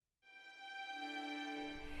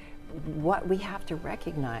what we have to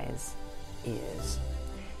recognize is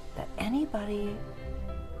that anybody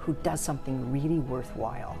who does something really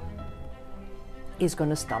worthwhile is going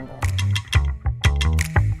to stumble.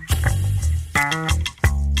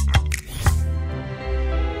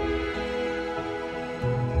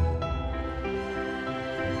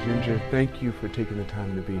 Ginger, thank you for taking the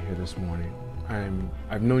time to be here this morning.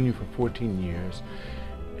 I've known you for 14 years,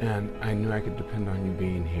 and I knew I could depend on you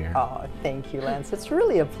being here. Oh, thank you, Lance. It's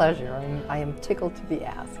really a pleasure. I am tickled to be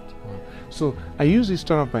asked. So I usually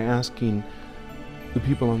start off by asking the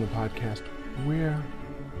people on the podcast, where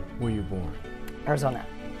were you born? Arizona.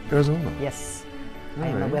 Arizona? Yes. All I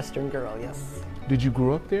am a right. Western girl, yes. Did you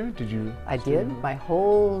grow up there? Did you? I did. My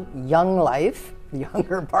whole young life, the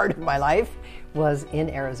younger part of my life, was in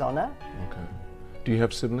Arizona. Okay. Do you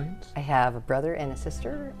have siblings? I have a brother and a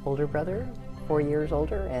sister, older brother, 4 years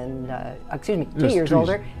older, and, 2 Yes, years 2 years.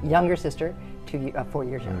 older, younger sister, 4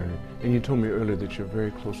 years All younger. right. And you told me earlier that you're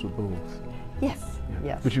very close with both. Yes,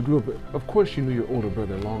 yes. But you grew up, of course you knew your older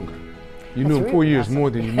brother longer. You knew That's him 4 years awesome. more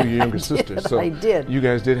than you knew your younger I sister. did, So I did. You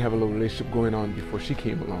guys did have a little relationship going on before she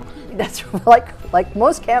came along. That's like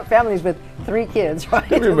most camp families with 3 kids, right?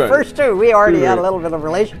 The Everybody. first 2, we already had a Right. little bit of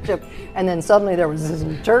relationship, and then suddenly there was this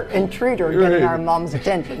intruder getting Right. our mom's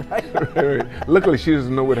attention, right? Right. Luckily, she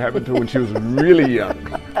doesn't know what happened to her when she was really young.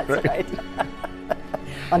 That's right.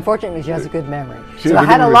 Unfortunately, she has a good memory. She So has I a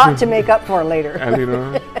had good a memory. lot to make up for later. And, you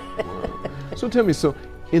know, wow. So tell me, so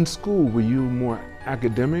in school, were you more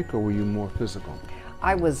academic or were you more physical?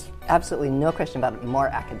 I was absolutely, no question about it, more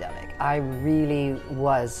academic. I really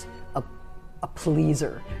was a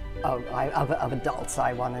pleaser of adults.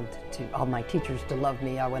 I wanted all my teachers to love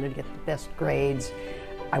me. I wanted to get the best grades.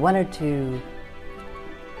 I wanted to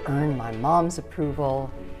earn my mom's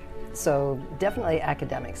approval. So definitely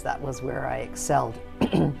academics, that was where I excelled.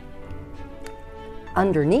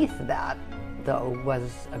 Underneath that, though,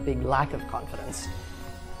 was a big lack of confidence.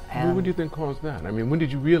 What do you think caused that? I mean, when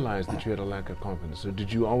did you realize that you had a lack of confidence? Or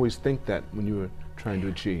did you always think that when you were trying to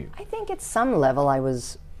achieve? I think at some level I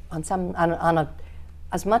was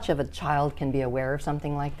as much of a child can be aware of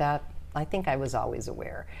something like that. I think I was always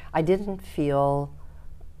aware. I didn't feel,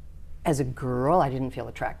 as a girl, I didn't feel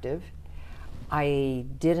attractive. I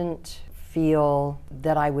didn't feel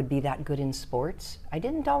that I would be that good in sports. I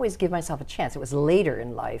didn't always give myself a chance. It was later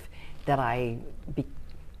in life that I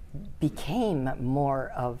became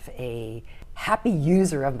more of a happy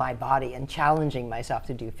user of my body and challenging myself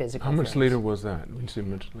to do physical How much things. later was that? When you say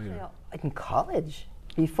much later? Well, in college,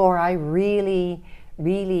 before I really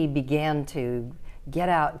began to get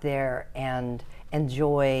out there and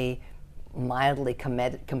enjoy mildly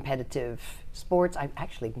competitive sports.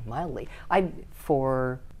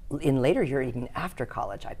 In later years, even after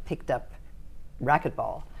college, I picked up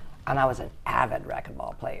racquetball, and I was an avid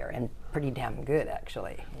racquetball player and pretty damn good,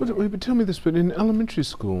 actually. But tell me this, but in elementary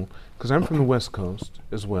school, because I'm from the West Coast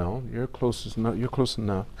as well, you're close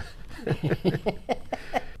enough.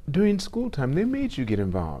 During school time, they made you get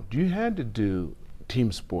involved. You had to do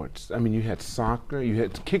team sports. I mean, you had soccer, you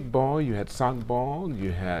had kickball, you had softball,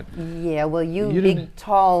 you had... Yeah, well, you You big, didn't-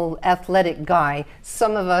 tall, athletic guy,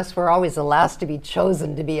 some of us were always the last to be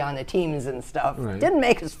chosen to be on the teams and stuff. Right. Didn't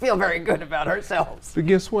make us feel very good about ourselves. But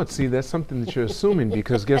guess what? See, that's something that you're assuming,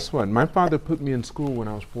 because guess what? My father put me in school when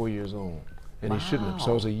I was 4 years old, and he shouldn't have.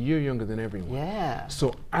 So I was a year younger than everyone. Yeah.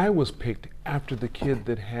 So I was picked after the kid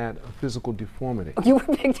that had a physical deformity. You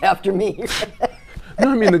were picked after me. No,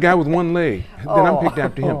 I mean the guy with one leg. Then I'm picked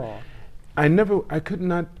after him. Oh.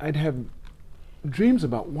 I'd have dreams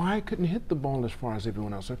about why I couldn't hit the ball as far as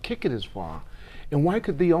everyone else or kick it as far. And why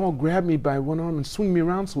could they all grab me by one arm and swing me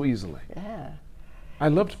around so easily? Yeah. I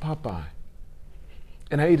loved Popeye.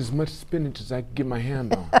 And I ate as much spinach as I could get my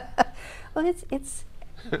hand on. Well,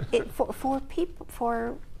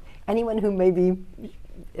 for anyone who may be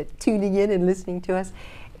tuning in and listening to us,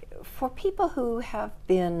 for people who have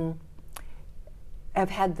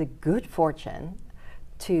had the good fortune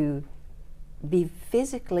to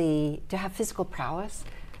have physical prowess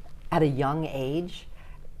at a young age,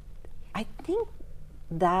 I think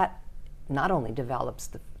that not only develops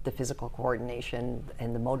the physical coordination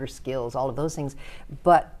and the motor skills, all of those things,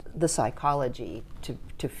 but the psychology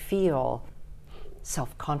to feel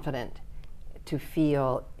self-confident, to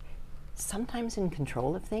feel sometimes in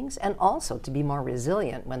control of things, and also to be more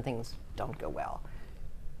resilient when things don't go well.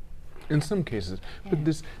 In some cases. But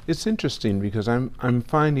it's interesting because I'm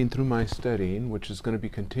finding through my studying, which is going to be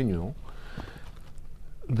continual,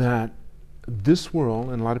 that this world,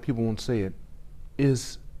 and a lot of people won't say it,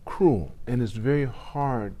 is cruel, and it's very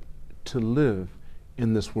hard to live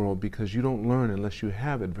in this world because you don't learn unless you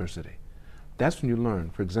have adversity. That's when you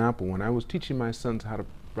learn. For example, when I was teaching my sons how to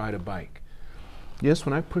ride a bike, yes,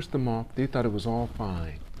 when I pushed them off, they thought it was all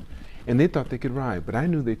fine. And they thought they could ride, but I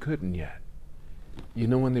knew they couldn't yet. You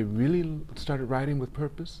know when they really started riding with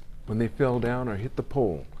purpose? When they fell down or hit the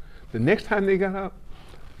pole. The next time they got up,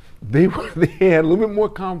 they had a little bit more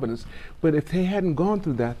confidence. But if they hadn't gone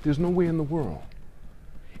through that, there's no way in the world.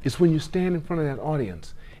 It's when you stand in front of that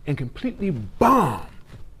audience and completely bomb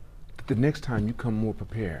that the next time you come more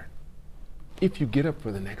prepared. If you get up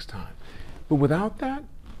for the next time. But without that,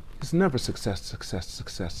 it's never success, success,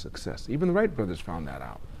 success, success. Even the Wright brothers found that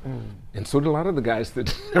out. And so did a lot of the guys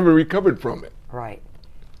that never recovered from it. Right,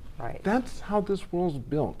 right. That's how this world's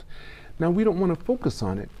built. Now, we don't want to focus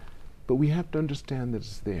on it, but we have to understand that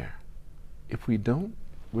it's there. If we don't,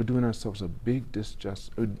 we're doing ourselves a big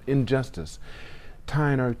injustice,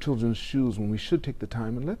 tying our children's shoes when we should take the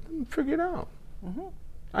time and let them figure it out. Mm-hmm.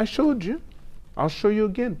 I showed you. I'll show you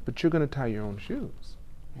again, but you're going to tie your own shoes.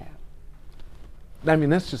 Yeah. I mean,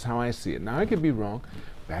 that's just how I see it. Now, I could be wrong.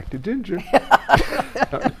 Back to Ginger.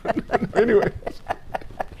 Anyway.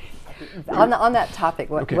 On that topic,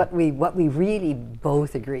 Okay. what we really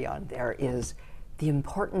both agree on there is the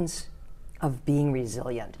importance of being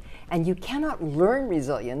resilient. And you cannot learn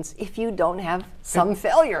resilience if you don't have some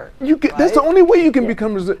failure. That's the only way you can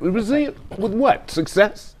become resilient with what?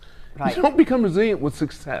 Success? Right. You don't become resilient with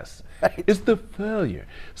success. Right. It's the failure.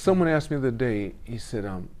 Someone asked me the other day, he said,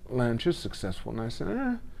 Lance, you're successful. And I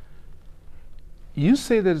said, you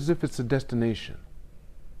say that as if it's a destination.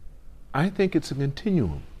 I think it's a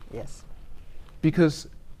continuum. Yes. Because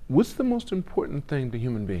what's the most important thing to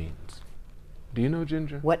human beings? Do you know,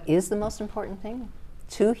 Ginger? What is the most important thing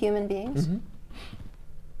to human beings? Mm-hmm.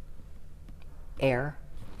 Air.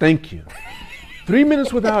 Thank you. 3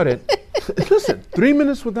 minutes without it, listen, 3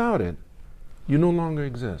 minutes without it, you no longer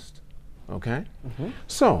exist. Okay? Mm-hmm.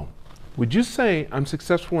 So, would you say I'm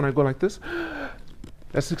successful when I go like this?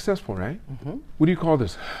 That's successful, right? Mm-hmm. What do you call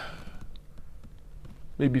this?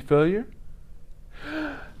 Maybe failure?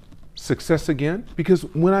 Success again? Because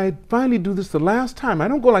when I finally do this the last time, I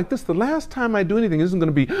don't go like this. The last time I do anything isn't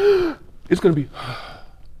going to be, it's going to be,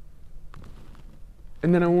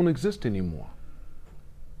 and then I won't exist anymore.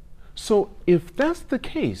 So if that's the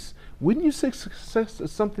case, wouldn't you say success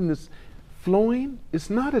is something that's flowing? It's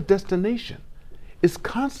not a destination. It's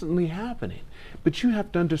constantly happening. But you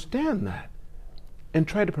have to understand that and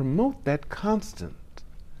try to promote that constant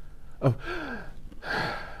of,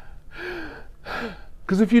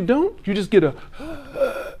 because if you don't, you just get a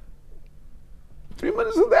 3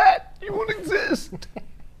 minutes of that, you won't exist.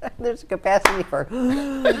 There's a capacity for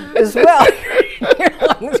as well. Your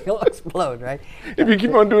lungs will explode, right? If you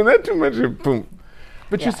keep on doing that too much, boom.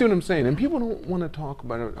 But Yeah. you see what I'm saying? And people don't want to talk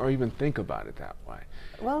about it or even think about it that way.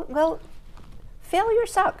 Well, failure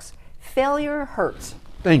sucks. Failure hurts,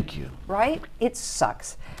 Thank you. right? It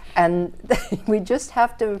sucks. And we just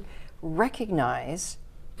have to recognize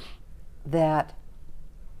that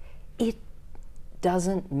it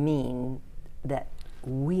doesn't mean that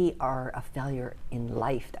we are a failure in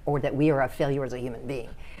life or that we are a failure as a human being.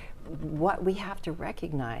 What we have to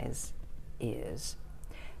recognize is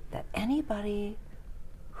that anybody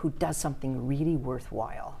who does something really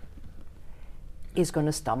worthwhile is going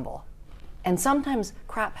to stumble. And sometimes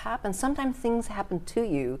crap happens. Sometimes things happen to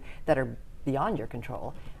you that are beyond your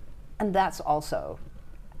control. And that also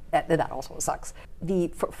sucks.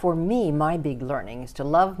 For me, my big learning is to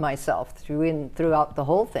love myself throughout the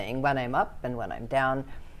whole thing, when I'm up and when I'm down,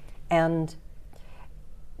 and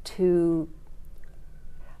to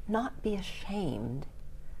not be ashamed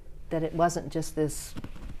that it wasn't just this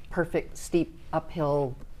perfect, steep,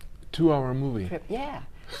 uphill 2-hour movie. trip. Yeah.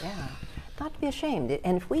 Not to be ashamed.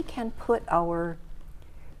 And if we can put our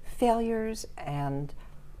failures and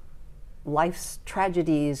life's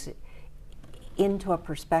tragedies into a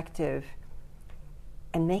perspective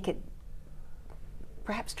and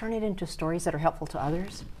perhaps turn it into stories that are helpful to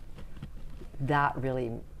others, that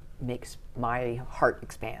really makes my heart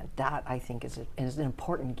expand. That, I think, is an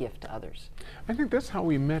important gift to others. I think that's how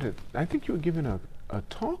we met it. I think you were giving a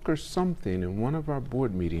talk or something in one of our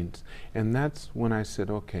board meetings, and that's when I said,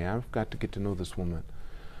 okay, I've got to get to know this woman.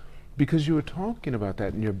 Because you were talking about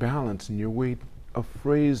that and your balance and your way of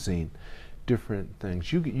phrasing different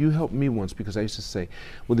things. You helped me once because I used to say,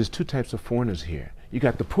 well, there's two types of foreigners here. You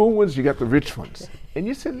got the poor ones, you got the rich ones. And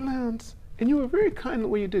you said, Lance, and you were very kind in the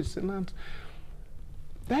way you did. You said, Lance,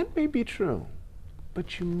 that may be true,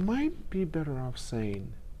 but you might be better off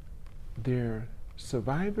saying they're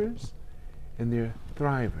survivors and they're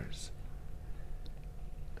thrivers.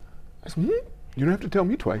 I said, you don't have to tell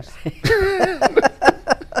me twice.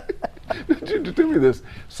 you to tell me this.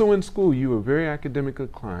 So in school, you were very academically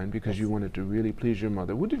inclined because you wanted to really please your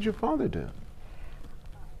mother. What did your father do?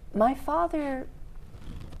 My father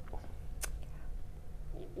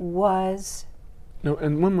was... No,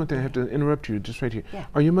 and one more thing, I have to interrupt you just right here. Yeah.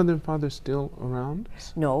 Are your mother and father still around?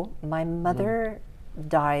 No, my mother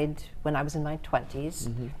died when I was in my 20s.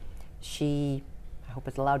 She, I hope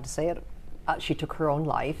it's allowed to say it, she took her own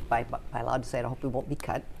life. By allowed to say it, I hope it won't be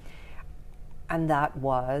cut. And that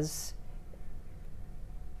was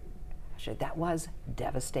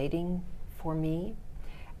devastating for me.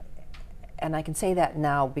 And I can say that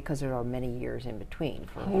now because there are many years in between.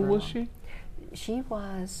 How old was she? She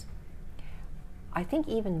was, I think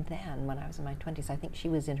even then, when I was in my 20s, I think she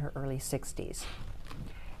was in her early 60s.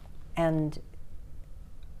 And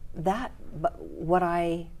what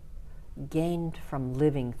I gained from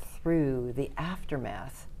living through the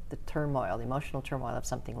aftermath, the turmoil, the emotional turmoil of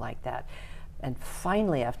something like that, and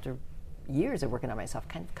finally, after years of working on myself,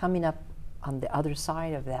 kind of coming up on the other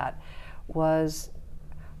side of that, was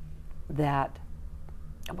that,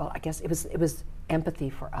 well, I guess it was empathy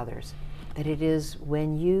for others. That it is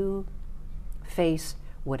when you face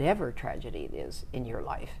whatever tragedy it is in your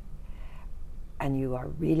life, and you are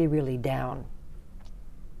really, really down,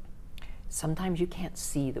 sometimes you can't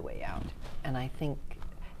see the way out. And I think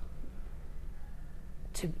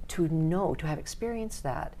to have experienced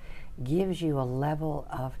that gives you a level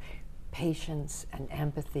of patience and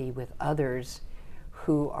empathy with others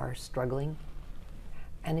who are struggling.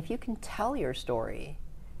 And if you can tell your story,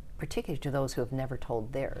 particularly to those who have never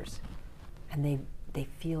told theirs, and they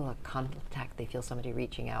feel a contact, they feel somebody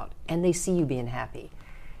reaching out, and they see you being happy,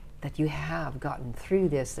 that you have gotten through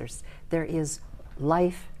this, there is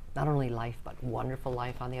life, not only life, but wonderful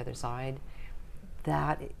life on the other side,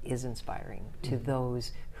 that is inspiring to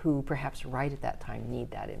those who perhaps right at that time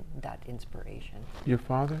need that inspiration. Your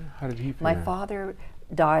father, how did he fare? My father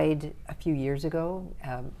died a few years ago,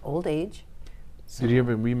 old age. So did he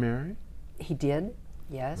ever remarry? He did,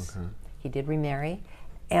 yes. Okay. He did remarry.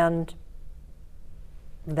 And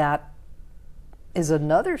that is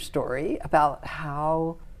another story about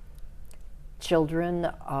how children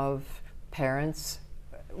of parents,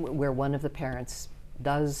 where one of the parents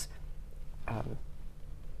does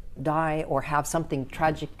die or have something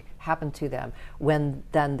tragic happen to them, when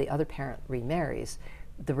then the other parent remarries,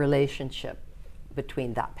 the relationship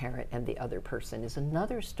between that parent and the other person is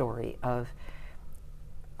another story of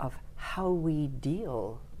how we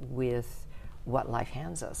deal with what life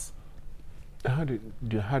hands us. How do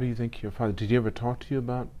you think your father, did he ever talk to you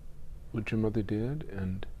about what your mother did?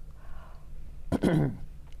 And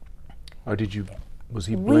or was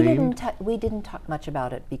he blamed? We didn't talk much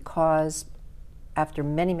about it because after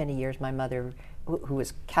many, many years, my mother, who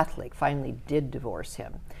was Catholic, finally did divorce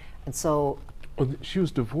him. And so... Oh, she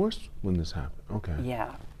was divorced when this happened? Okay.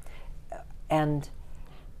 Yeah. And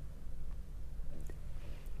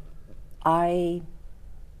I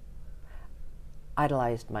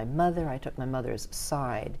idolized my mother. I took my mother's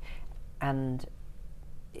side. And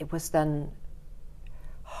it was then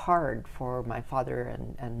hard for my father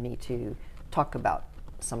and me to talk about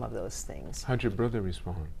some of those things. How'd your brother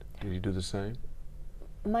respond? Did he do the same?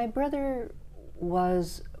 My brother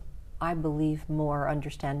was, I believe, more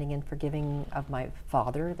understanding and forgiving of my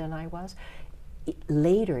father than I was.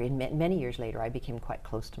 Later, many years later, I became quite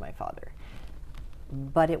close to my father.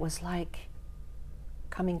 But it was like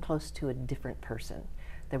coming close to a different person.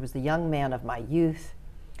 There was the young man of my youth,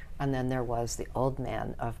 and then there was the old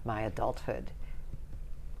man of my adulthood.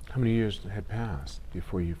 How many years had passed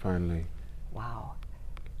before you finally... Wow.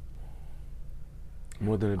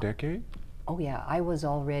 More than a decade? Oh yeah, I was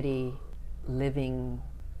already living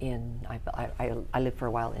in, I lived for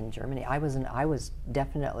a while in Germany. I was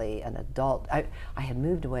definitely an adult. I had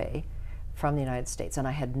moved away from the United States, and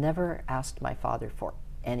I had never asked my father for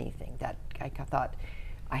anything. That I thought,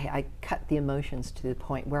 I cut the emotions to the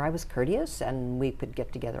point where I was courteous and we could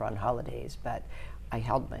get together on holidays, but I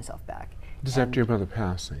held myself back. This is after your mother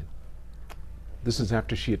passing. This is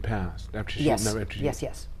after she had passed. After she yes, no, after she yes.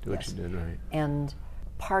 did what she did, right? And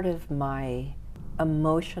part of my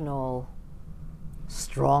emotional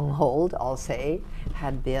stronghold, I'll say,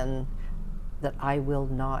 had been that I will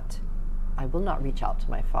not reach out to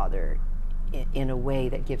my father in a way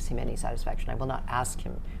that gives him any satisfaction. I will not ask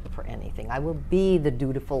him for anything. I will be the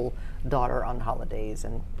dutiful daughter on holidays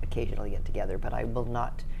and occasionally get together, but I will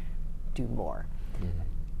not do more. Mm-hmm.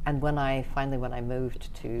 And when I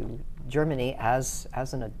moved to Germany as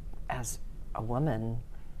a woman,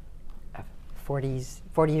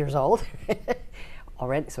 40 years old,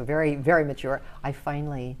 already, so very, very mature, I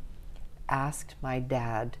finally asked my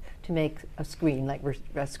dad to make a screen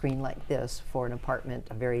like this for an apartment,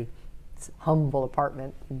 a very humble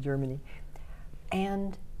apartment in Germany.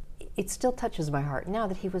 And it still touches my heart now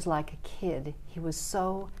that he was like a kid. He was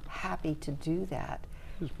so happy to do that.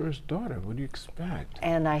 His first daughter, what do you expect?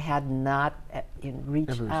 And I had not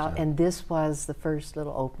reached Ever out, so. and this was the first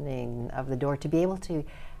little opening of the door to be able to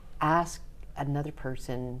ask another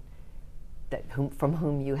person from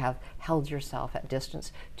whom you have held yourself at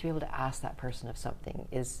distance, to be able to ask that person of something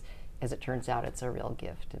is, as it turns out, it's a real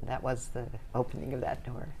gift. And that was the opening of that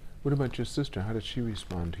door. What about your sister? How did she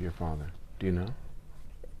respond to your father? Do you know?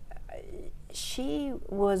 She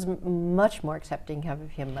was much more accepting of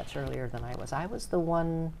him much earlier than I was. I was the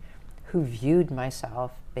one who viewed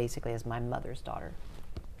myself basically as my mother's daughter.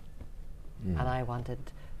 And I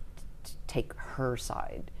wanted to take her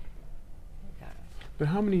side. But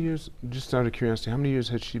how many years, just out of curiosity, how many years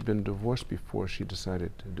had she been divorced before she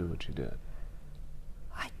decided to do what she did?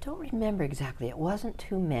 I don't remember exactly. It wasn't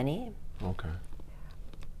too many. Okay.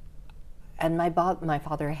 And my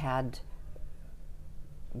father had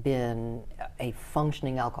been a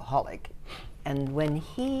functioning alcoholic. And when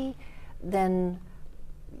he then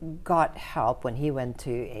got help, when he went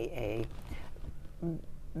to AA,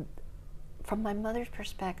 from my mother's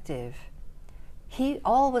perspective,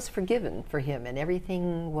 all was forgiven for him, and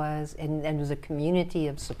everything was, and it was a community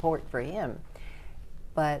of support for him.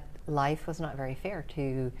 But life was not very fair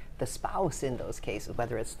to the spouse in those cases,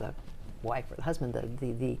 whether it's the wife or the husband.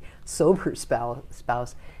 The sober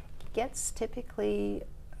spouse gets typically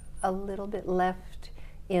a little bit left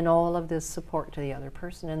in all of this support to the other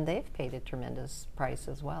person, and they've paid a tremendous price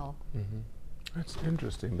as well. Mm-hmm. That's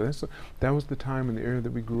interesting. But that was the time and the era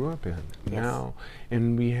that we grew up in. Yes. Now,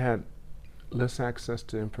 and we had less access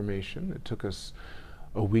to information. It took us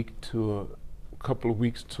a couple of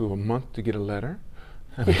weeks to a month to get a letter.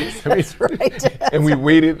 Yes, that's right. And we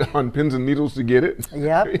waited on pins and needles to get it.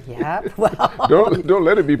 Yep. Well, don't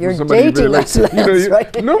let it be from you're somebody you really dating like. us, that's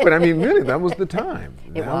right. No, but I mean, really, that was the time.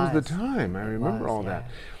 It was was. the time. I remember all yeah.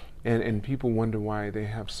 that. And people wonder why they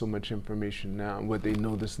have so much information now, and what they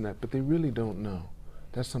know, this and that, but they really don't know.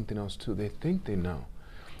 That's something else too. They think they know.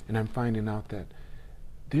 And I'm finding out that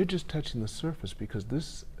they're just touching the surface, because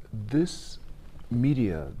this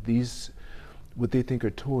media, these what they think are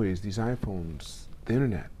toys, these iPhones, the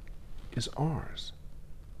internet, is ours.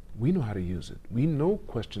 We know how to use it. We know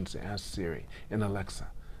questions to ask Siri and Alexa.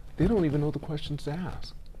 They don't even know the questions to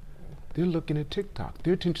ask. They're looking at TikTok.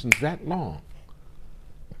 Their attention's that long.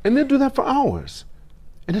 And they'll do that for hours.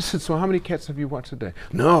 And I said, so how many cats have you watched a day?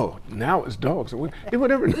 No, now it's dogs.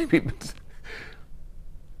 Whatever.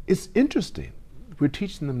 It's interesting. We're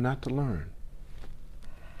teaching them not to learn,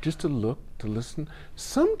 just to look, to listen.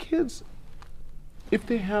 Some kids, if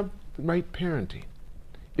they have the right parenting,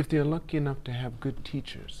 if they're lucky enough to have good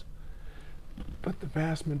teachers, but the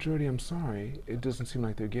vast majority, I'm sorry, it doesn't seem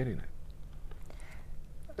like they're getting it.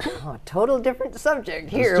 Oh, total different subject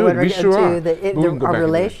Let's here. do When it. we're We getting sure to are. We can go our back into it.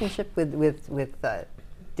 relationship with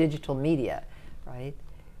digital media, right?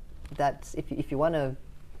 That's if you want to.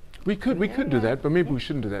 We could do that, but maybe we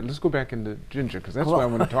shouldn't do that. Let's go back into Ginger, because that's what I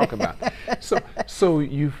want to talk about. So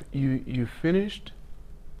you finished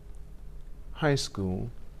high school,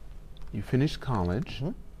 you finished college,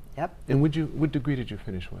 Mm-hmm. Yep. and what degree did you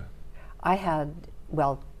finish with? I had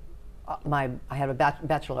I had a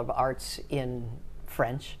Bachelor of Arts in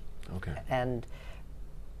French, Okay. and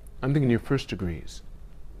I'm thinking your first degrees.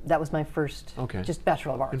 that was my first. Okay. Just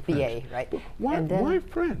Bachelor of Arts, In BA, French. right? Why, And then why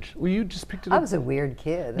French? Well, you just picked it I up. was a weird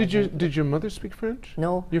kid. Did your mother speak French?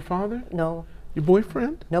 No. Your father? No. Your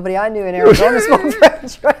boyfriend? Nobody I knew in Arizona spoke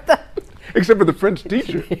French, right? Except for the French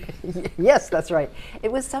teacher. Yes, that's right.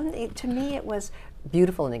 It was something, to me, it was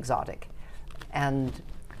beautiful and exotic. And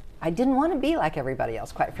I didn't want to be like everybody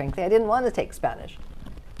else, quite frankly. I didn't want to take Spanish.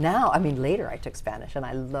 Now, I mean, later I took Spanish, and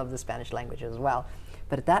I love the Spanish language as well.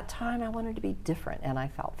 But at that time, I wanted to be different, and I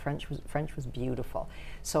felt French was beautiful.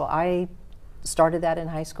 So I started that in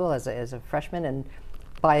high school as a freshman, and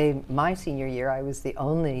by my senior year, I was the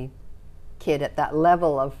only kid at that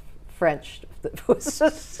level of French that was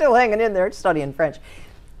just still hanging in there studying French.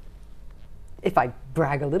 If I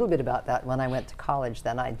brag a little bit about that, when I went to college,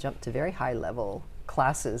 then I jumped to very high level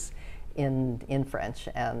classes in French,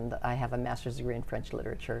 and I have a master's degree in French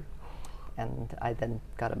literature. And I then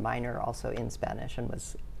got a minor also in Spanish and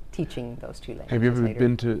was teaching those two languages. Have you ever later.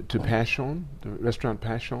 been to Passion, the restaurant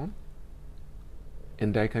Passion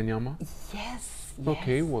in Daikanyama? Yes.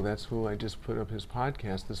 Okay, yes. well, that's who I just put up his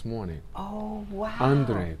podcast this morning. Oh, wow.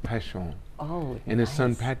 Andre Passion. Oh, And his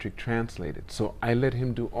son nice. Patrick translated. So I let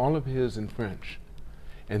him do all of his in French.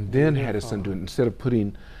 And then had his son do it. Instead of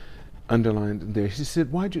putting underlined there. She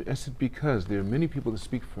said, "Why'd you?" I said, "Because there are many people that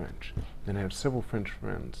speak French, and I have several French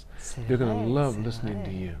friends. C'est They're going vrai, to love c'est listening to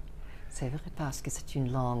vrai. you." C'est vrai parce que c'est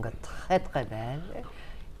une langue très très belle.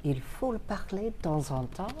 Il faut le parler de temps en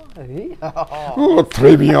temps. Oui. Oh,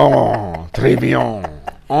 très bien, très bien.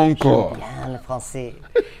 Encore. Bien le français.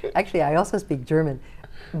 Actually, I also speak German,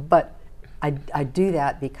 but I do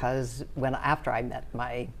that because after I met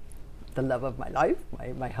the love of my life,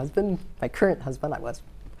 my husband, my current husband, I was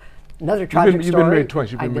another tragic You've story. been married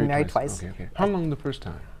twice. I've been married twice. Okay, okay. How long the first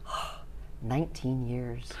time? 19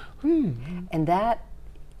 years. And that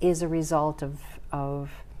is a result of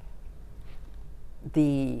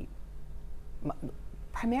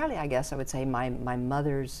primarily, I guess I would say, my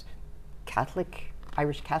mother's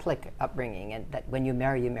Irish Catholic upbringing, and that when you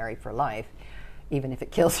marry for life, even if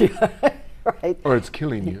it kills you, right? Or it's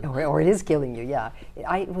killing you. Or it is killing you, yeah.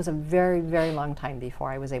 It was a very, very long time before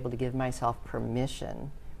I was able to give myself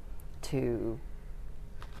permission to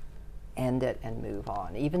end it and move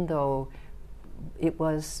on, even though it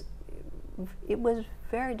was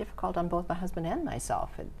very difficult on both my husband and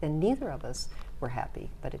myself, and neither of us were happy,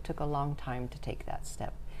 but it took a long time to take that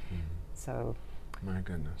step. So, my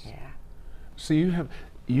goodness. yeah. So you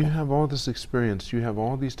have all this experience, you have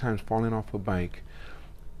all these times falling off a bike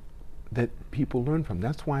that people learn from.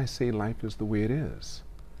 That's why I say life is the way it is.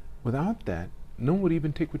 Without that, no one would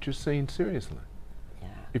even take what you're saying seriously. Yeah.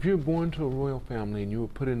 If you're born to a royal family and you were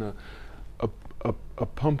put in a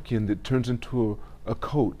pumpkin that turns into a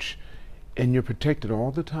coach, and you're protected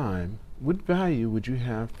all the time, what value would you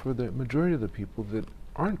have for the majority of the people that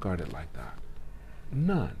aren't guarded like that?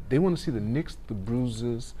 None. They want to see the nicks, the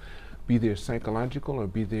bruises, be they psychological or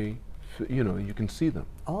be they, you can see them.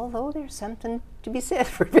 Although there's something to be said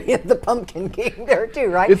for being the Pumpkin King there too,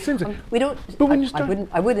 right? It seems we don't. But when you start,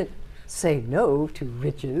 I wouldn't say no to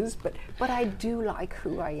riches, but I do like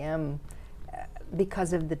who I am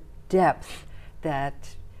because of the depth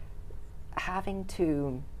that having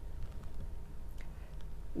to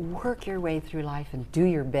work your way through life and do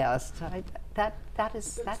your best. There's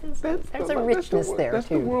a richness there that's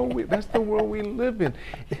too. That's the world we live in.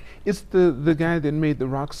 It's the guy that made the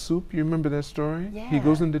rock soup. You remember that story? Yeah. He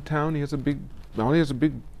goes into town. He has a big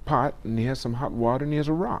pot, and he has some hot water, and he has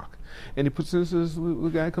a rock. And he puts this.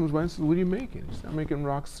 The guy comes by and says, "What are you making?" He says, "I'm making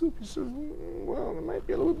rock soup." He says, "Well, it might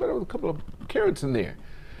be a little better with a couple of carrots in there."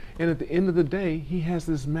 And at the end of the day, he has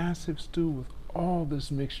this massive stew with all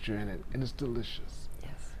this mixture in it, and it's delicious.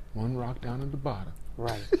 Yes. One rock down at the bottom.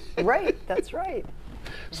 Right. Right. That's right.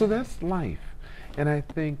 So that's life. And I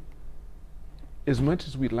think as much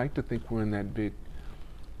as we'd like to think we're in that big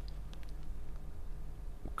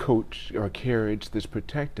coach or carriage that's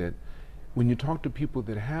protected, when you talk to people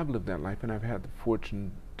that have lived that life, and I've had the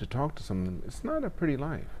fortune to talk to some of them, it's not a pretty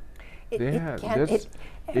life. Every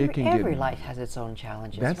life has its own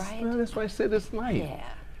challenges, right? That's why I said it's life. Yeah.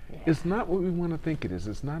 It's not what we want to think it is.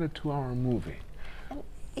 It's not a 2-hour movie.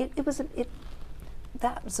 And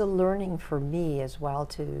that was a learning for me as well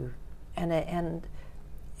too, and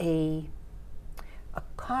a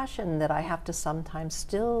caution that I have to sometimes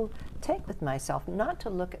still take with myself, not to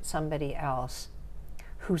look at somebody else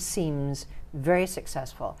who seems very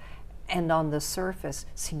successful and on the surface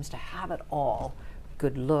seems to have it all,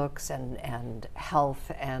 good looks and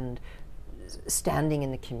health and standing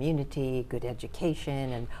in the community, good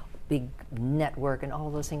education and big network and all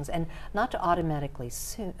those things, and not to automatically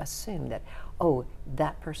assume that, oh,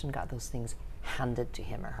 that person got those things handed to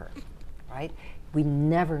him or her, right? We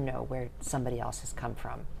never know where somebody else has come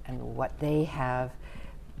from and what they have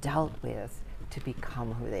dealt with to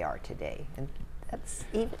become who they are today. And that's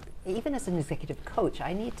even as an executive coach,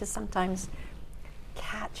 I need to sometimes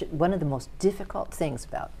catch it. One of the most difficult things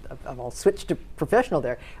I'll switch to professional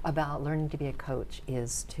there, about learning to be a coach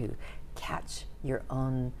is to catch your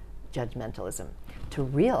own judgmentalism, to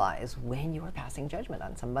realize when you are passing judgment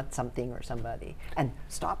on something or somebody, and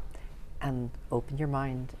stop and open your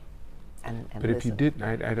mind and but listen. If you didn't,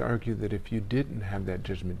 I'd argue that if you didn't have that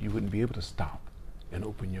judgment, you wouldn't be able to stop and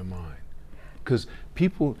open your mind. Because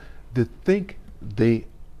people that think they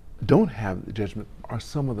don't have the judgment are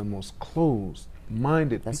some of the most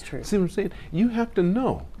closed-minded. That's true. See what I'm saying? You have to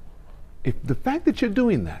know, if the fact that you're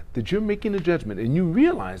doing that you're making a judgment and you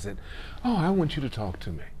realize it, oh, I want you to talk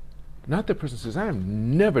to me. Not the person says, I have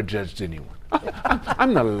never judged anyone.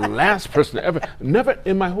 I'm the last person to ever, never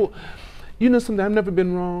in my whole, you know something, I've never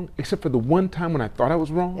been wrong, except for the one time when I thought I was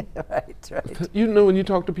wrong. Right. You know when you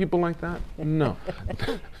talk to people like that? No.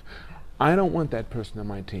 I don't want that person on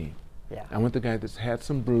my team. Yeah. I want the guy that's had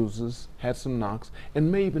some bruises, had some knocks,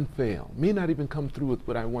 and may even fail, may not even come through with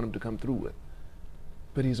what I want him to come through with.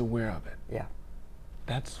 But he's aware of it. Yeah.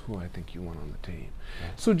 That's who I think you want on the team.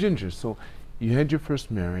 So Ginger, so you had your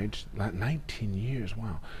first marriage, 19 years,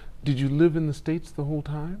 wow. Did you live in the States the whole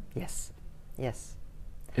time? Yes, yes,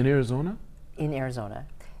 In Arizona? in Arizona.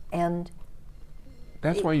 And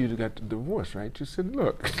That's why you got the divorce, right? You said,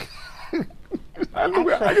 look, I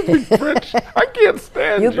can speak French. I can't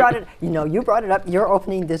stand you brought it up. You're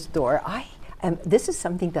opening this door. This is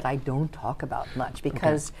something that I don't talk about much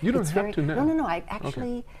because You don't it's have to now. No. I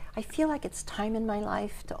actually I feel like it's time in my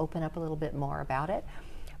life to open up a little bit more about it.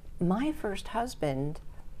 My first husband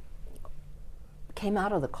came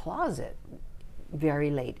out of the closet very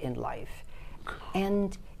late in life,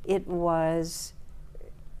 and it was.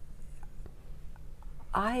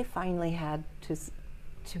 I finally had to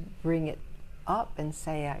bring it up and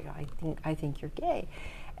say I think you're gay,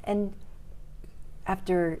 and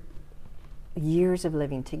after years of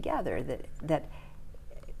living together, that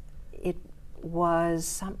it was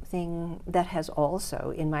something that has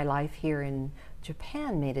also in my life here in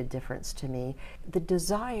Japan made a difference to me. The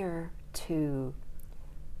desire to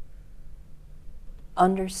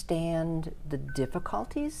understand the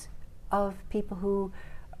difficulties of people who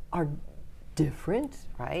are different,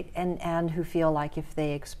 right? And who feel like if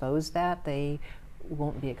they expose that, they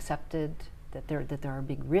won't be accepted, that there are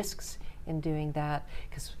big risks in doing that.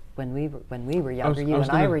 Because when we were younger, you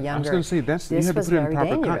and I were younger, I was going to say, you have to was put it in very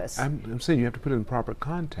proper dangerous. I'm saying you have to put it in proper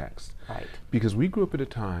context. Right. Because we grew up at a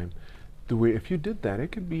time the way if you did that,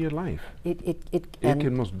 it could be your life. It and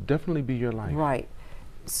can most definitely be your life. Right.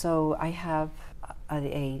 So I have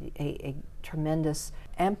a tremendous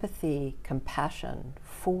empathy, compassion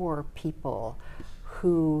for people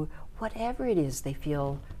who, whatever it is they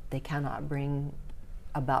feel they cannot bring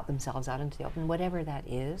about themselves out into the open, whatever that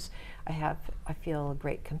is, I feel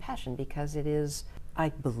great compassion because it is, I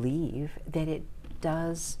believe that it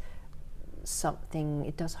does something,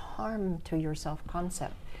 it does harm to your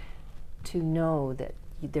self-concept to know that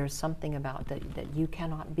there's something about that you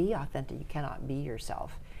cannot be authentic, you cannot be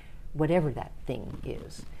yourself, whatever that thing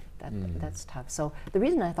is. That's tough. So the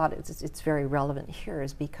reason I thought it's very relevant here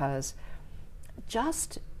is because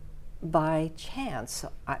just by chance,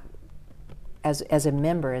 as a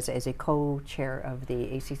member, as a co-chair of the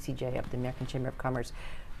ACCJ, of the American Chamber of Commerce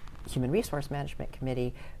Human Resource Management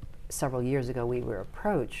Committee, several years ago we were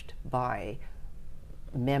approached by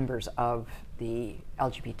members of the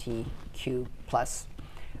LGBTQ plus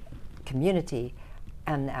community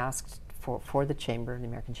and asked for the Chamber, the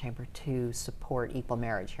American Chamber, to support equal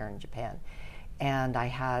marriage here in Japan. And I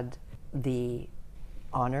had the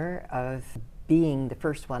honor of being the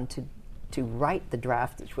first one to write the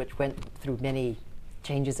draft, which went through many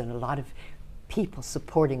changes and a lot of people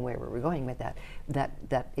supporting where we were going with that.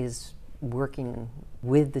 That is working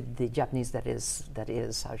with the Japanese. That is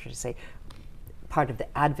how should I say, part of the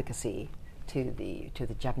advocacy to the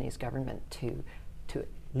Japanese government to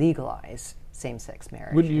legalize same-sex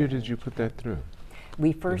marriage. What year did you put that through?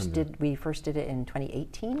 We first did it in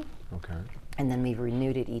 2018. Okay. And then we've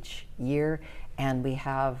renewed it each year, and we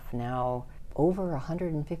have now over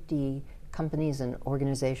 150 companies and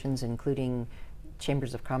organizations, including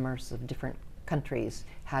chambers of commerce of different countries,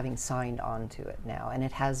 having signed on to it now. And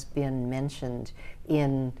it has been mentioned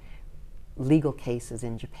in legal cases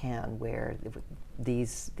in Japan where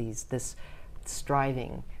this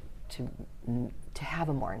striving to have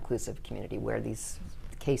a more inclusive community where these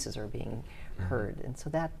cases are being heard. And so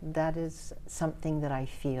that is something that I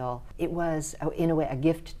feel it was, in a way, a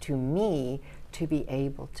gift to me to be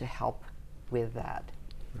able to help with that.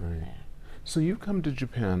 Right. Yeah. So you've come to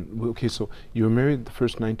Japan. Okay, so you were married the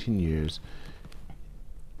first 19 years.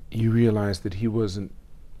 You realized that he wasn't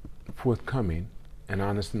forthcoming and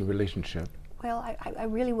honest in the relationship. Well, I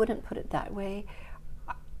really wouldn't put it that way.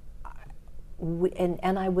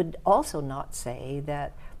 And I would also not say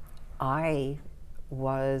that I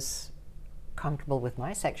was comfortable with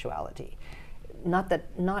my sexuality. Not that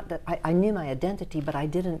I knew my identity, but I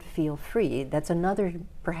didn't feel free. That's another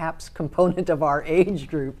perhaps component of our age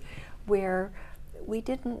group where we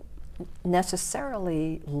didn't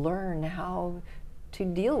necessarily learn how to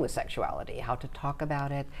deal with sexuality, how to talk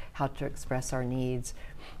about it, how to express our needs,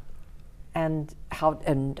 and how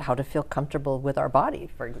to feel comfortable with our body,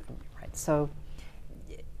 right? So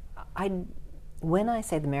when I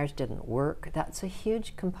say the marriage didn't work, that's a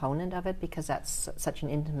huge component of it because that's such an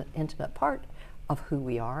intimate part of who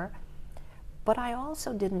we are. But I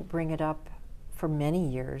also didn't bring it up for many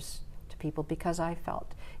years to people because I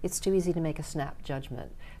felt it's too easy to make a snap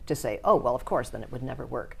judgment to say, oh, well, of course, then it would never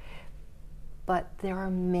work. But there are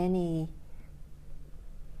many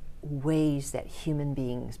ways that human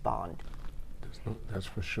beings bond. That's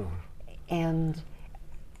for sure. And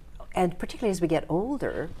And particularly as we get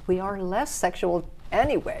older, we are less sexual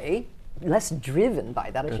anyway, less driven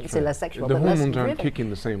by that. I shouldn't say less sexual, the but less hormones driven. aren't kicking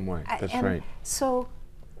the same way. That's And right. so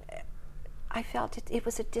I felt it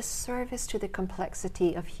was a disservice to the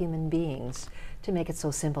complexity of human beings to make it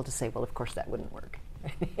so simple to say, well, of course that wouldn't work.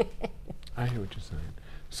 I hear what you're saying.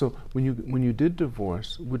 So when you did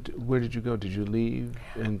divorce, where did you go? Did you leave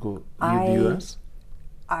and go the U.S.?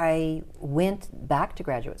 I went back to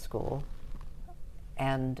graduate school,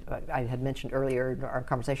 and I had mentioned earlier in our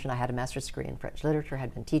conversation I had a master's degree in French literature,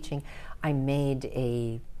 had been teaching. I made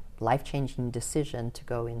a life-changing decision to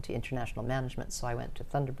go into international management, so I went to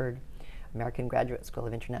Thunderbird, American Graduate School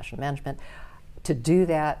of International Management. To do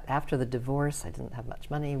that, after the divorce, I didn't have much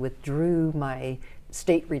money, withdrew my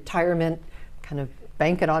state retirement, kind of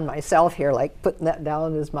banking on myself here, like putting that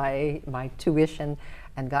down as my tuition,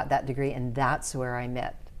 and got that degree. And that's where I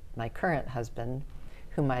met my current husband,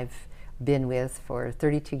 whom I've been with for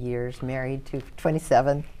 32 years, married to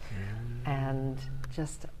 27. And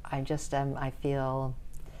I feel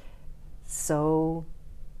so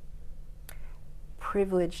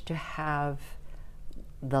privileged to have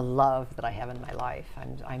the love that I have in my life.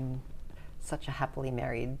 I'm such a happily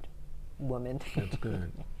married woman. That's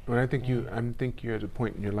good. Well, I think you're at a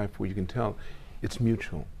point in your life where you can tell it's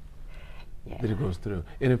mutual. Yeah. That it goes through,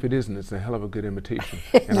 and if it isn't, it's a hell of a good imitation.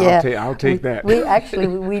 And Yeah. I'll take that.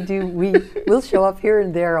 We'll show up here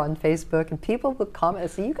and there on Facebook, and people will comment and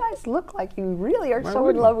say, "You guys look like you really are Why so in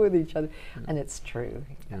wouldn't love with each other," and it's true.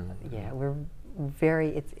 Yeah. We're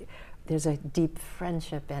very. There's a deep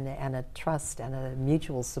friendship and a trust and a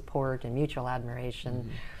mutual support and mutual admiration,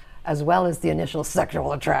 as well as the initial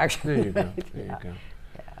sexual attraction. There you go. Right? There Yeah. you go.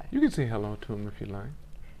 Yeah. You can say hello to him if you like.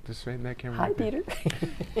 Just right in that camera. Hi, right there.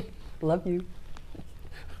 Peter. Love you.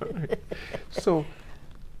 All right. So,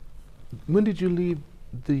 when did you leave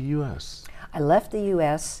the U.S.? I left the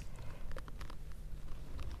U.S.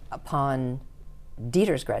 upon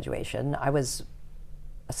Dieter's graduation. I was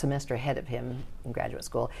a semester ahead of him in graduate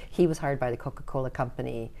school. He was hired by the Coca-Cola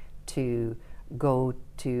Company to go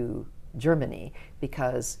to Germany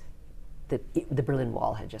because the Berlin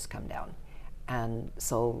Wall had just come down. And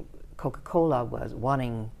so Coca-Cola was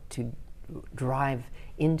wanting to drive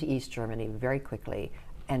into East Germany very quickly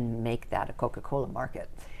and make that a Coca-Cola market.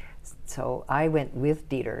 So I went with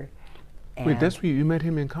Dieter. And Wait, that's where you met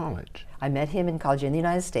him in college? I met him in college in the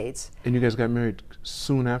United States. And you guys got married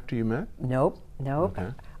soon after you met? Nope. Okay.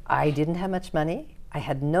 I didn't have much money. I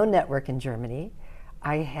had no network in Germany.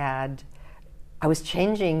 I was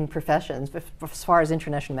changing professions, but as far as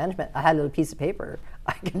international management, I had a little piece of paper.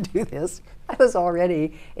 I can do this. I was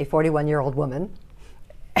already a 41-year-old woman,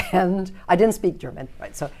 and I didn't speak German,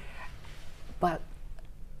 right? So, but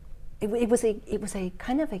it was a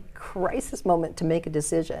kind of a crisis moment to make a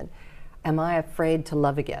decision. Am I afraid to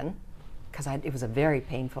love again? Because it was a very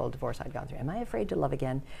painful divorce I'd gone through. Am I afraid to love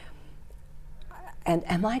again? And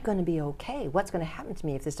am I going to be okay? What's going to happen to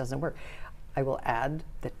me if this doesn't work? I will add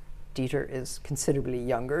that Dieter is considerably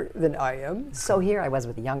younger than I am. So here I was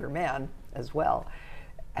with a younger man as well.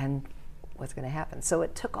 And what's going to happen? So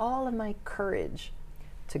it took all of my courage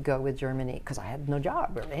to go with Germany because I had no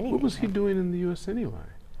job or anything. What was he doing in the U.S. anyway?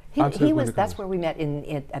 That's where we met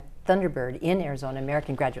at Thunderbird in Arizona,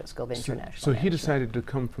 American Graduate School of International So he Management. decided to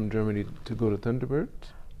come from Germany to go to Thunderbird?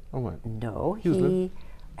 Or what? No, He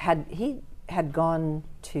had gone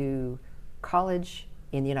to college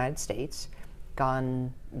in the United States,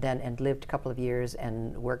 gone then and lived a couple of years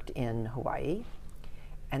and worked in Hawaii,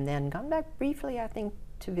 and then gone back briefly, I think,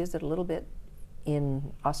 to visit a little bit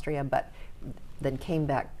in Austria, but then came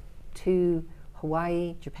back to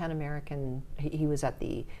Hawaii, Japan American. He was at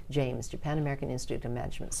the James, Japan American Institute of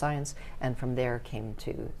Management Science, and from there came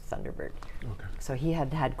to Thunderbird. Okay. So he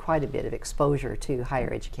had had quite a bit of exposure to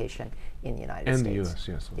higher education in the United States. And the U.S.,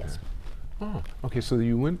 yes. Okay. Yes. Oh, okay. So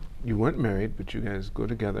you weren't married, but you guys go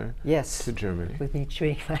together. Yes. To Germany. With me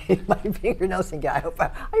chewing my fingernails thinking, I hope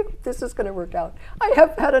this is going to work out. I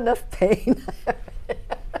have had enough pain.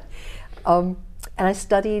 And I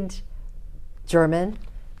studied German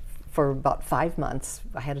for about 5 months.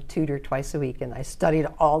 I had a tutor twice a week, and I studied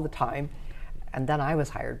all the time. And then I was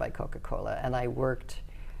hired by Coca-Cola, and I worked,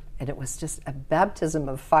 and it was just a baptism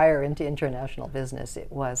of fire into international business.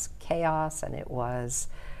 It was chaos, and it was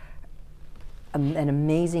an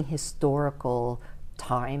amazing historical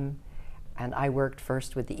time. And I worked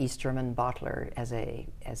first with the East German bottler as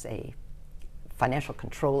a financial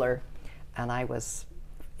controller, and I was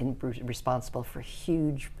responsible for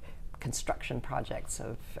huge construction projects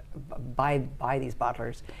by these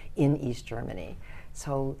bottlers in East Germany.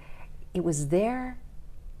 So it was there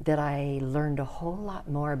that I learned a whole lot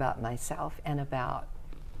more about myself and about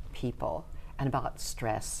people and about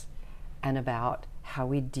stress and about how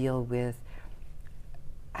we deal with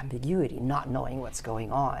ambiguity, not knowing what's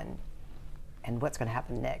going on and what's going to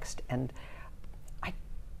happen next. And I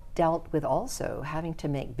dealt with also having to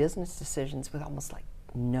make business decisions with almost like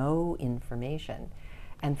no information.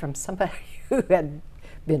 And from somebody who had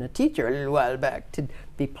been a teacher a little while back, to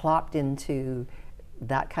be plopped into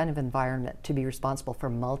that kind of environment, to be responsible for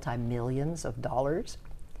multi-millions of dollars.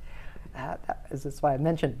 That's why I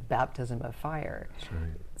mentioned baptism of fire. That's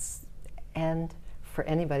right. And for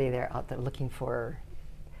anybody there out there looking for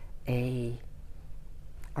a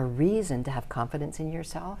reason to have confidence in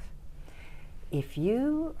yourself, if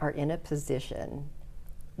you are in a position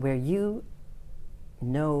where you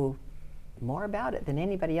know more about it than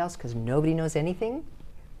anybody else because nobody knows anything,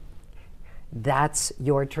 that's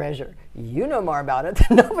your treasure. You know more about it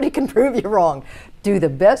than nobody can prove you wrong. Do the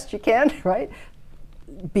best you can, right?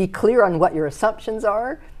 Be clear on what your assumptions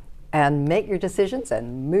are and make your decisions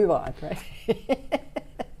and move on, right?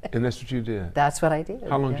 And that's what you did? That's what I did.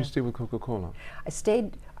 How long did you stay with Coca-Cola? I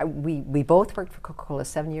stayed, we both worked for Coca-Cola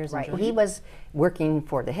 7 years. Right. He was working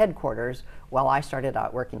for the headquarters while I started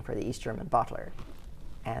out working for the East German bottler.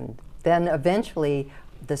 And then eventually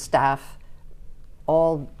the staff,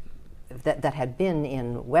 all that had been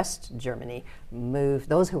in West Germany, moved,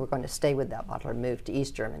 those who were going to stay with that bottler moved to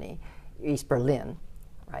East Germany, East Berlin,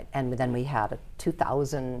 right? And then we had a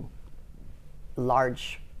 2,000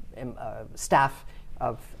 large staff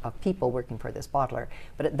of people working for this bottler.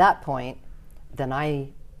 But at that point, then I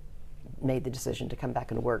made the decision to come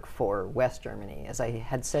back and work for West Germany. As I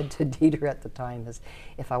had said to Dieter at the time, is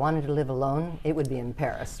if I wanted to live alone, it would be in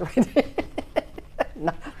Paris, right?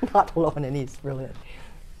 not alone in East Berlin.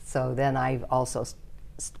 So then I also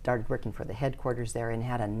started working for the headquarters there and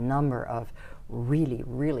had a number of really,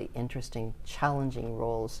 really interesting, challenging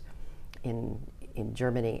roles in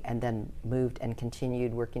Germany, and then moved and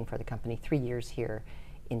continued working for the company 3 years here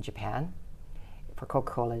in Japan for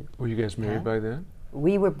Coca-Cola. Were you guys married by then?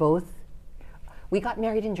 We got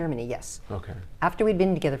married in Germany, yes. Okay. After we'd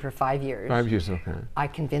been together for 5 years. 5 years, okay. I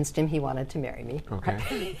convinced him he wanted to marry me.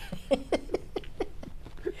 Okay.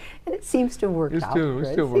 And it seems to have worked out.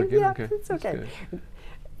 It's still working, yeah, okay. it's okay.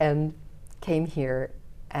 And came here,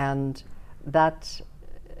 and that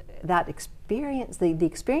experience, the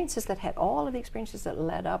experiences that had, all of the experiences that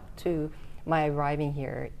led up to my arriving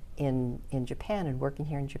here in Japan and working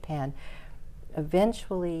here in Japan,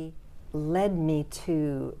 eventually led me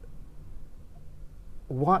to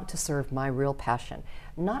want to serve my real passion.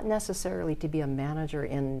 Not necessarily to be a manager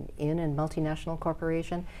in a multinational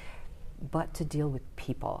corporation, but to deal with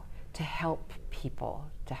people, to help people,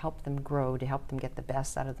 to help them grow, to help them get the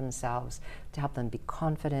best out of themselves, to help them be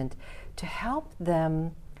confident, to help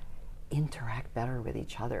them interact better with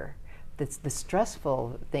each other. The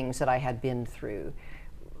stressful things that I had been through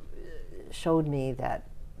showed me that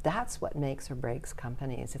that's what makes or breaks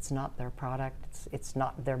companies. It's not their product, it's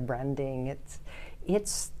not their branding,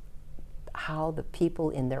 it's how the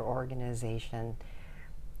people in their organization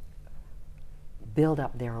build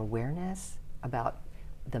up their awareness about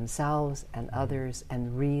themselves and others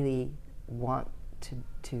and really want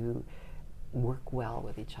to work well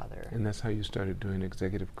with each other. And that's how you started doing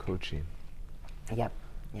executive coaching. Yep.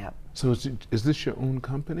 So is this your own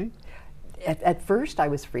company? At first I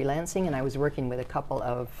was freelancing, and I was working with a couple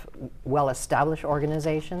of well-established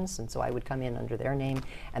organizations, and so I would come in under their name,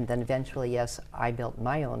 and then eventually, yes, I built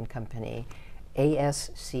my own company,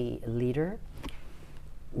 ASC Leader,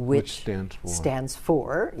 which stands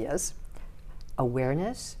for, yes,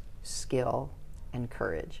 awareness, skill, and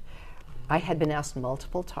courage. I had been asked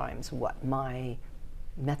multiple times what my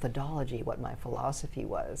methodology, what my philosophy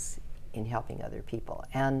was in helping other people.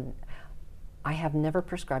 And I have never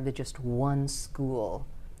prescribed to just one school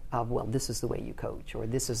of, well, this is the way you coach, or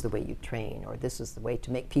this is the way you train, or this is the way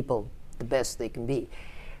to make people the best they can be.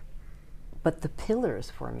 But the pillars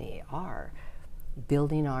for me are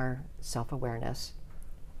building our self-awareness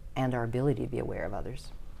and our ability to be aware of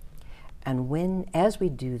others. And as we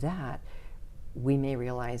do that, we may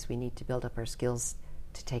realize we need to build up our skills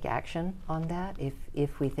to take action on that.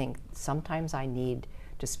 If we think sometimes I need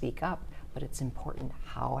to speak up, but it's important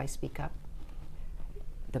how I speak up.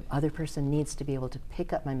 The other person needs to be able to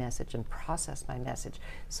pick up my message and process my message.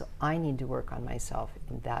 So I need to work on myself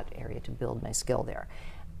in that area to build my skill there.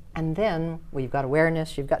 And then, well, you've got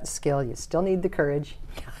awareness, you've got skill, you still need the courage.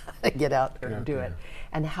 Get out there and do it.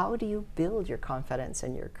 And how do you build your confidence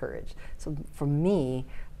and your courage? So for me,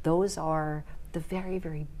 those are the very,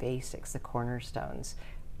 very basics, the cornerstones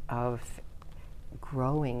of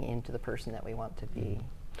growing into the person that we want to be.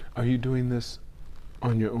 Are you doing this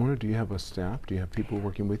on your own, or do you have a staff? Do you have people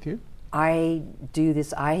working with you? I do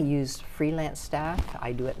this, I use freelance staff.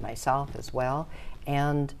 I do it myself as well.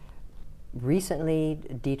 And recently,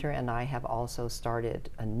 Dieter and I have also started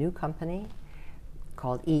a new company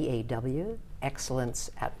called EAW, Excellence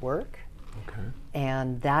at Work. Okay.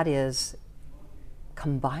 And that is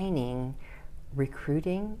combining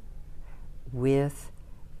recruiting with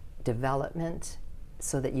development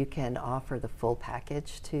so that you can offer the full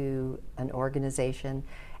package to an organization,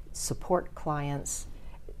 support clients,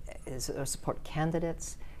 support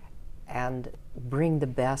candidates, and bring the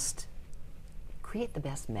best, create the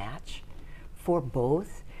best match for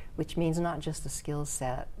both, which means not just the skill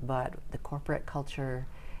set, but the corporate culture,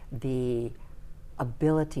 the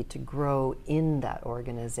ability to grow in that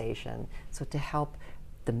organization. So to help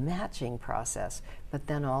the matching process, but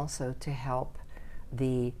then also to help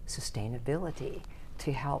the sustainability,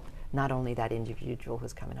 to help not only that individual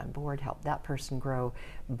who's coming on board, help that person grow,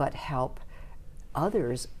 but help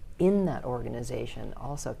others in that organization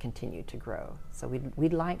also continue to grow. So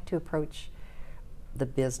we'd like to approach the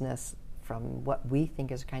business from what we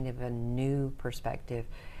think is kind of a new perspective,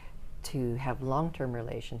 to have long-term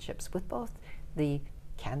relationships with both the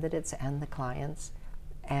candidates and the clients,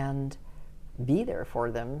 and be there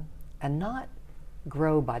for them, and not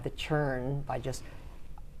grow by the churn, by just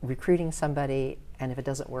recruiting somebody, and if it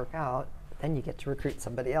doesn't work out, then you get to recruit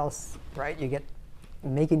somebody else, right? You get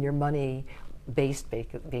making your money based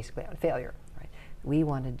basically on failure, right? We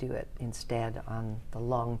want to do it instead on the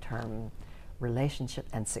long-term relationship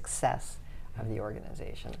and success of the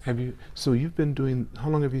organization. So you've been doing, how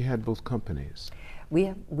long have you had both companies?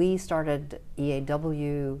 We started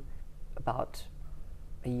EAW about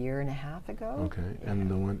a year and a half ago. Okay, and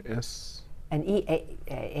the one S? And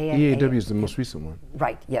EAW is the most recent one.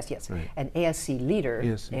 Right, yes. Right. And ASC Leader,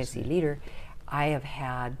 ASC Leader, I have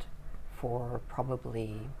had for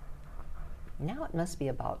probably, now it must be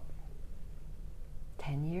about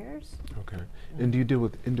 10 years. Okay. And do you deal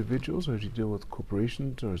with individuals, or do you deal with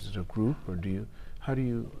corporations, or is it a group, or how do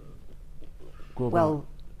you go about?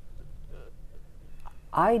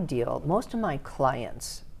 Well, most of my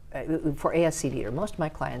clients, for ASC Leader, most of my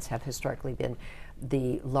clients have historically been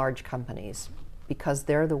the large companies, because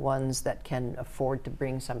they're the ones that can afford to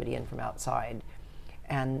bring somebody in from outside.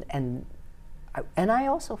 And I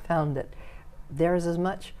also found that there's as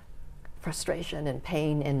much frustration and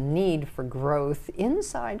pain and need for growth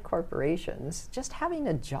inside corporations. Just having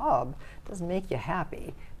a job doesn't make you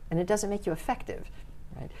happy, and it doesn't make you effective,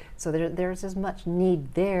 right? So there's as much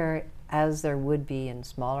need there as there would be in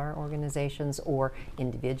smaller organizations or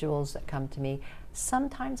individuals that come to me.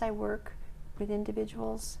 Sometimes I work with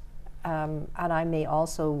individuals, and I may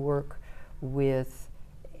also work with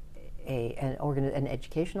an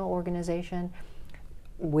educational organization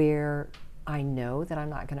where I know that I'm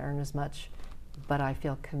not going to earn as much, but I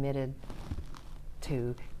feel committed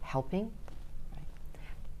to helping, right?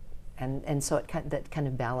 And so that kind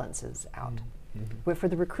of balances out. Mm-hmm. But for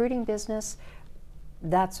the recruiting business,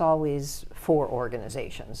 that's always for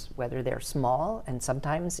organizations, whether they're small, and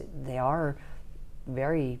sometimes they are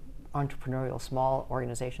very entrepreneurial small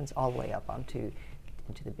organizations, all the way up into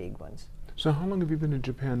the big ones. So how long have you been in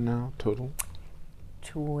Japan now, total?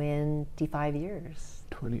 25 years.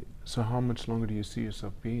 20. So how much longer do you see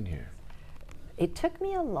yourself being here? It took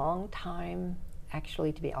me a long time,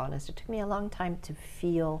 actually, to be honest. It took me a long time to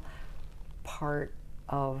feel part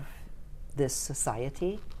of this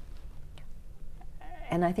society.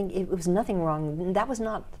 And I think it was nothing wrong. That was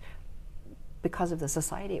not because of the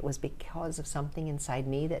society. It was because of something inside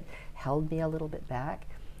me that held me a little bit back.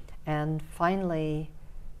 And finally,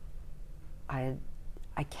 I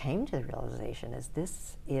came to the realization is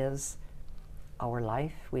this is our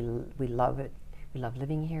life. We love it. We love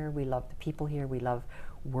living here. We love the people here. We love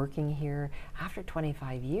working here. After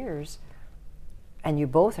 25 years, and you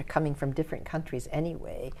both are coming from different countries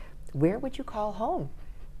anyway, where would you call home?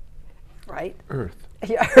 Right? Earth.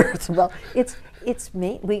 Yeah, Earth. Well,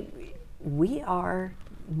 we are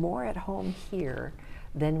more at home here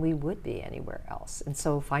than we would be anywhere else. And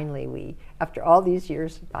so finally, after all these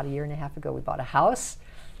years, about a year and a half ago, we bought a house,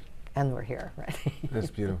 and we're here. Right?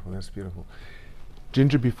 That's beautiful. That's beautiful.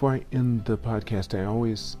 Ginger, before I end the podcast, I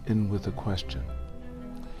always end with a question.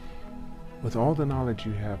 With all the knowledge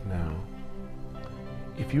you have now,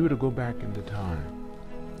 if you were to go back into time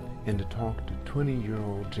and to talk to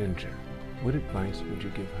 20-year-old Ginger, what advice would you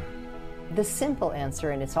give her? The simple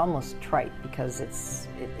answer, and it's almost trite because it's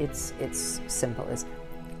simple, is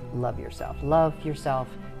love yourself. Love yourself,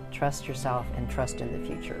 trust yourself, and trust in the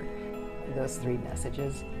future. Those three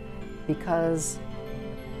messages. Because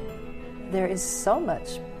there is so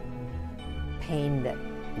much pain that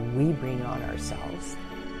we bring on ourselves.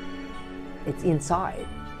 It's inside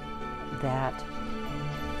that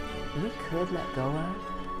we could let go of,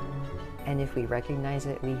 and if we recognize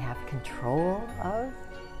it, we have control of.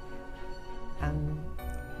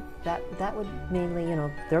 That would mainly,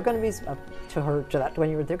 there are going to be to that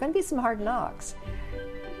 20-year-old, there are going to be some hard knocks.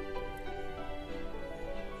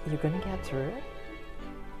 You're going to get through it,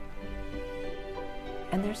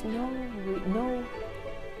 and there's no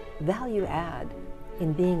value add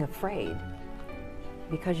in being afraid,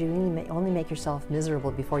 because you only make yourself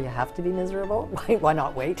miserable before you have to be miserable. Why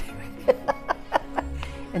not wait?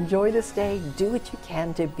 Enjoy this day, do what you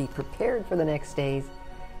can to be prepared for the next days,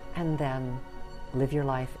 and then live your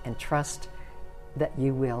life and trust that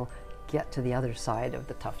you will get to the other side of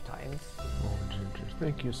the tough times. Oh, Ginger,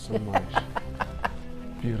 thank you so much.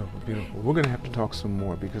 Beautiful, beautiful. We're going to have to talk some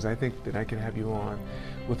more, because I think that I can have you on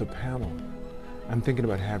with a panel. I'm thinking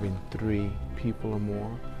about having 3 people or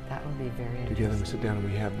more. That would be very together. We interesting. sit down and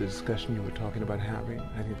we have the discussion you were talking about having.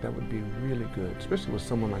 I think that would be really good, especially with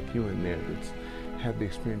someone like you in there that's had the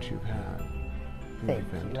experience you've had. Thank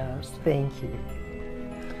you, love. Thank you.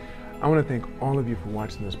 I want to thank all of you for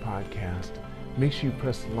watching this podcast. Make sure you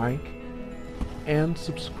press like and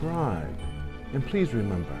subscribe. And please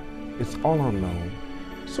remember, it's all unknown.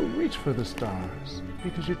 So reach for the stars,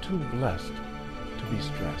 because you're too blessed to be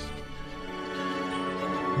stressed.